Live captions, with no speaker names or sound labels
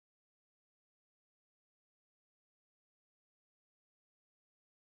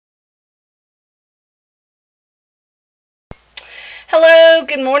Hello,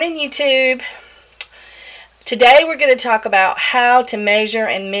 good morning YouTube. Today we're going to talk about how to measure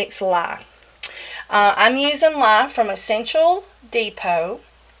and mix lye. I'm using lye from Essential Depot,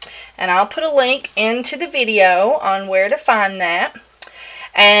 and I'll put a link into the video on where to find that.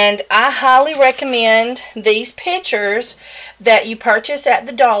 And I highly recommend these pitchers that you purchase at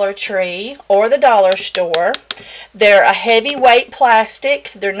the Dollar Tree or the dollar store. They're a heavyweight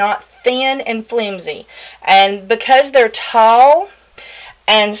plastic. They're not thin and flimsy. And because they're tall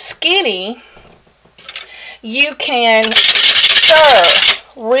and skinny, you can stir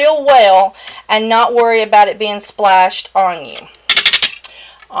real well and not worry about it being splashed on you.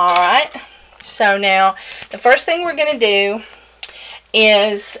 Alright, so now the first thing we're going to do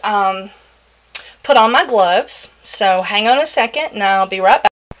is put on my gloves. So hang on a second and I'll be right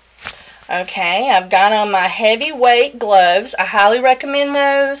back. Okay, I've got on my heavyweight gloves. I highly recommend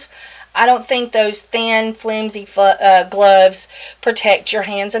those. I don't think those thin, flimsy gloves protect your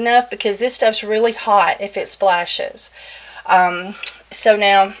hands enough because this stuff's really hot if it splashes. So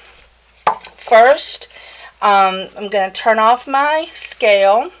now, first, I'm going to turn off my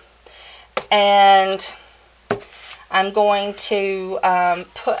scale, and I'm going to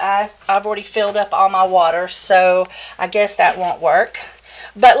I've already filled up all my water, so I guess that won't work.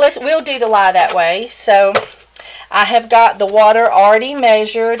 But we'll do the lye that way. So I have got the water already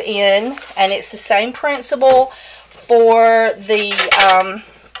measured in, and it's the same principle for the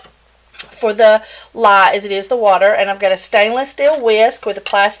lye as it is the water. And I've got a stainless steel whisk with a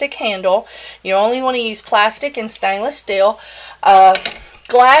plastic handle. You only want to use plastic and stainless steel.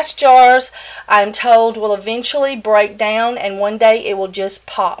 Glass jars, I'm told, will eventually break down, and one day it will just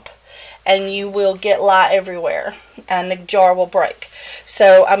pop and you will get lye everywhere and the jar will break.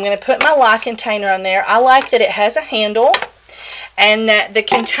 So I'm going to put my lye container on there. I like that it has a handle and that the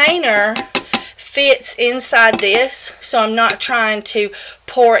container fits inside this, so I'm not trying to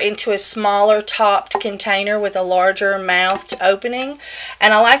pour into a smaller topped container with a larger mouthed opening.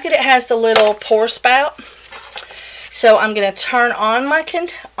 And I like that it has the little pour spout. So I'm going to turn on my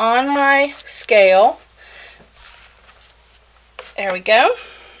scale. There we go.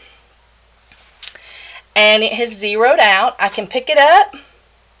 And it has zeroed out. I can pick it up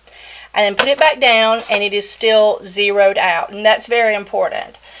and then put it back down, and it is still zeroed out. And that's very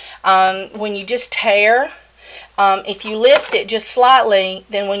important. When you just tear, if you lift it just slightly,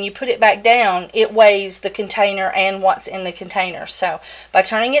 then when you put it back down, it weighs the container and what's in the container. So by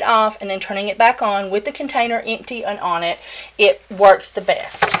turning it off and then turning it back on with the container empty and on it, it works the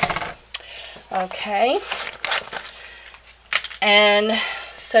best. Okay. And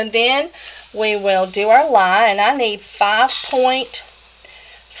so then we will do our lye, and I need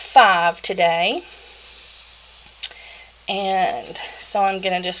 5.5 today. And so I'm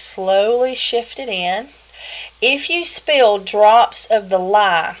going to just slowly shift it in. If you spill drops of the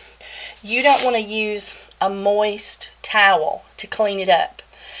lye, you don't want to use a moist towel to clean it up.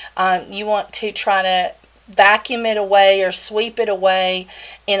 You want to try to vacuum it away or sweep it away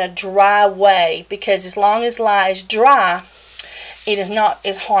in a dry way, because as long as lye is dry, it is not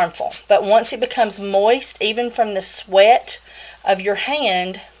as harmful. But once it becomes moist, even from the sweat of your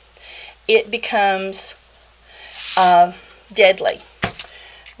hand, it becomes deadly.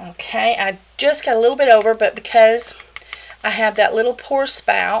 Okay, I just got a little bit over, but because I have that little pour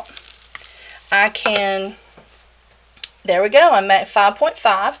spout, I can, there we go, I'm at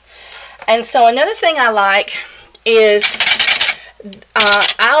 5.5. And so another thing I like is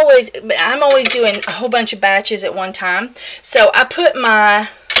I'm always doing a whole bunch of batches at one time. So I put my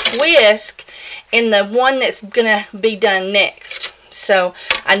whisk in the one that's gonna be done next. So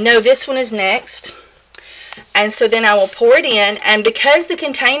I know this one is next. And so then I will pour it in, and because the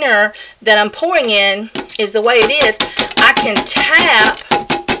container that I'm pouring in is the way it is, I can tap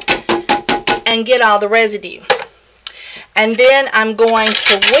and get all the residue. And then I'm going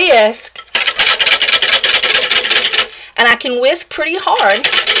to whisk, and I can whisk pretty hard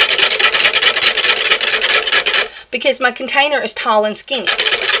because my container is tall and skinny.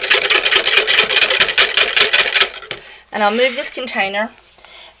 And I'll move this container.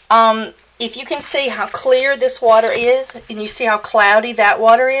 If you can see how clear this water is, and you see how cloudy that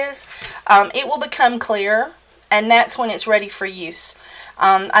water is, it will become clear, and that's when it's ready for use.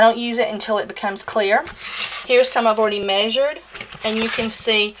 I don't use it until it becomes clear. Here's some I've already measured, and you can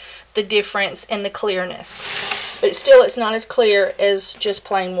see the difference in the clearness. But still, it's not as clear as just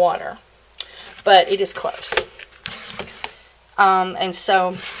plain water, but it is close. And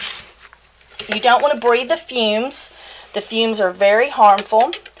so you don't want to breathe the fumes. The fumes are very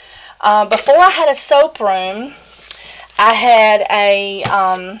harmful. Before I had a soap room, I had a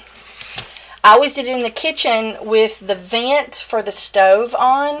I always did it in the kitchen with the vent for the stove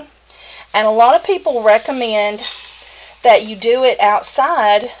on. And a lot of people recommend that you do it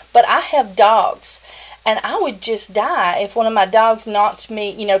outside, but I have dogs. And I would just die if one of my dogs knocked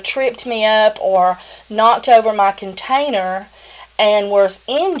me, tripped me up or knocked over my container and was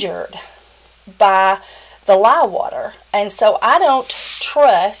injured by the lye water. And so I don't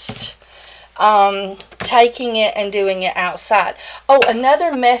trust taking it and doing it outside. Oh,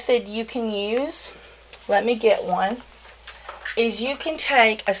 another method you can use, let me get one, is you can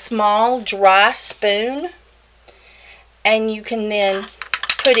take a small dry spoon and you can then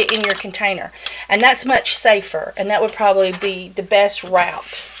put it in your container. And that's much safer, and that would probably be the best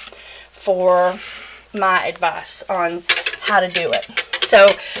route for my advice on how to do it. So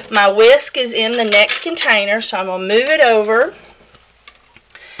my whisk is in the next container, so I'm going to move it over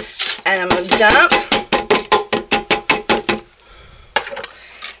and I'm going to dump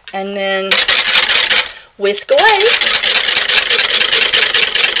and then whisk away.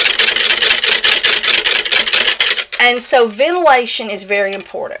 And so ventilation is very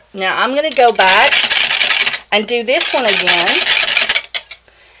important. Now I'm going to go back and do this one again,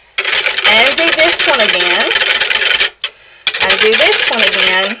 and do this one again, and do this one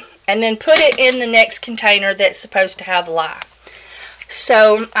again, and then put it in the next container that's supposed to have lye.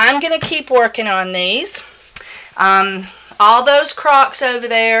 So I'm going to keep working on these. All those crocks over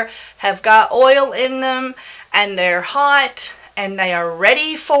there have got oil in them, and they're hot, and they are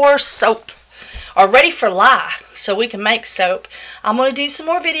ready for soap, or ready for lye, so we can make soap. I'm going to do some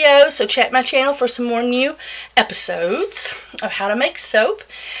more videos, so check my channel for some more new episodes of how to make soap.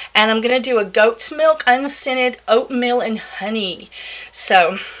 And I'm going to do a goat's milk unscented oatmeal and honey.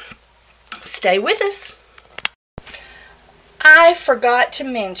 So stay with us. I forgot to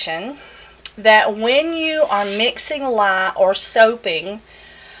mention that when you are mixing lye or soaping,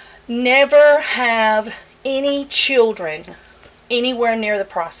 never have any children anywhere near the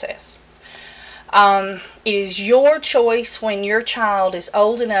process. It is your choice when your child is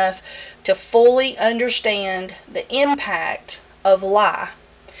old enough to fully understand the impact of lye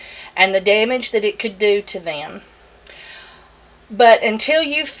and the damage that it could do to them. But until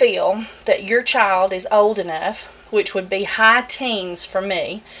you feel that your child is old enough, which would be high teens for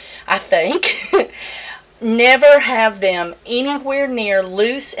me, I think, never have them anywhere near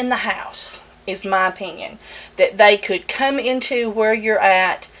loose in the house, is my opinion. That they could come into where you're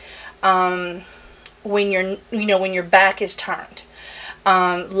at when your back is turned.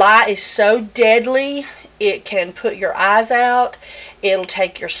 Lye is so deadly, it can put your eyes out, it'll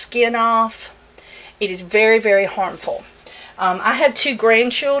take your skin off. It is very, very harmful. I have 2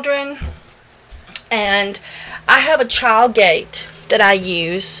 grandchildren, and I have a child gate that I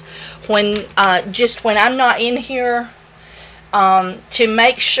use when I'm not in here, to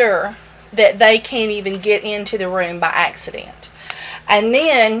make sure that they can't even get into the room by accident. And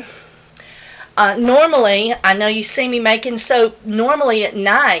then normally, I know you see me making soap normally at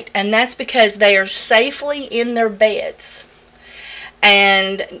night, and that's because they are safely in their beds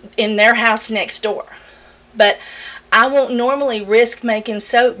and in their house next door. But I won't normally risk making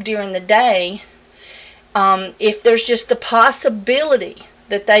soap during the day if there's just the possibility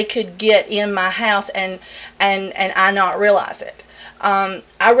that they could get in my house and I not realize it.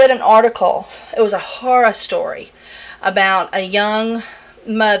 I read an article, it was a horror story about a young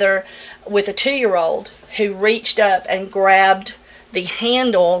mother with a 2-year-old who reached up and grabbed the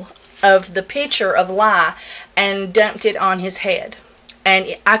handle of the pitcher of lye and dumped it on his head.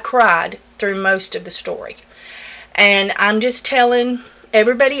 And I cried through most of the story. And I'm just telling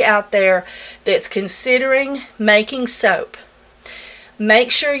everybody out there that's considering making soap,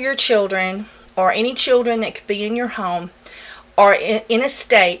 make sure your children, or any children that could be in your home, are in a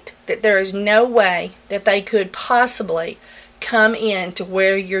state that there is no way that they could possibly come in to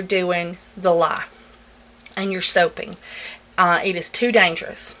where you're doing the lye and you're soaping. It is too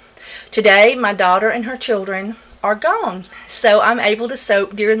dangerous. Today, my daughter and her children are gone, so I'm able to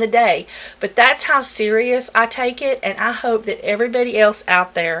soap during the day. But that's how serious I take it, and I hope that everybody else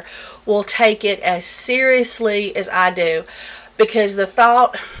out there will take it as seriously as I do, because the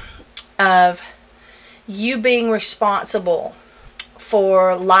thought of you being responsible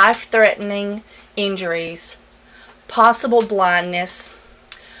for life-threatening injuries, possible blindness,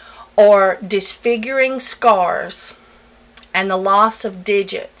 or disfiguring scars, and the loss of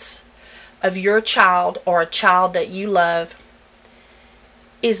digits of your child or a child that you love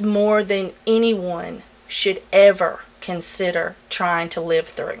is more than anyone should ever consider trying to live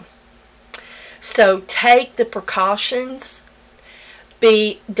through. So take the precautions,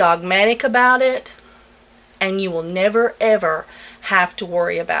 be dogmatic about it, and you will never ever have to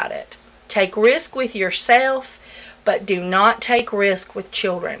worry about it. Take risk with yourself, but do not take risk with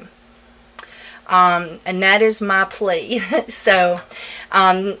children. And that is my plea. So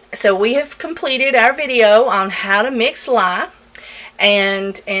we have completed our video on how to mix lye.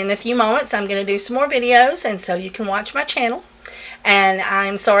 And in a few moments, I'm going to do some more videos, and so you can watch my channel. And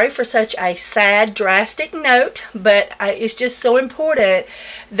I'm sorry for such a sad, drastic note, but it's just so important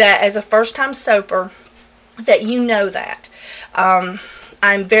that as a first-time soaper, that you know that.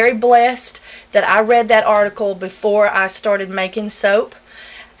 I'm very blessed that I read that article before I started making soap,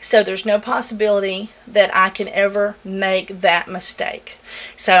 so there's no possibility that I can ever make that mistake.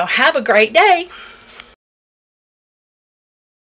 So have a great day.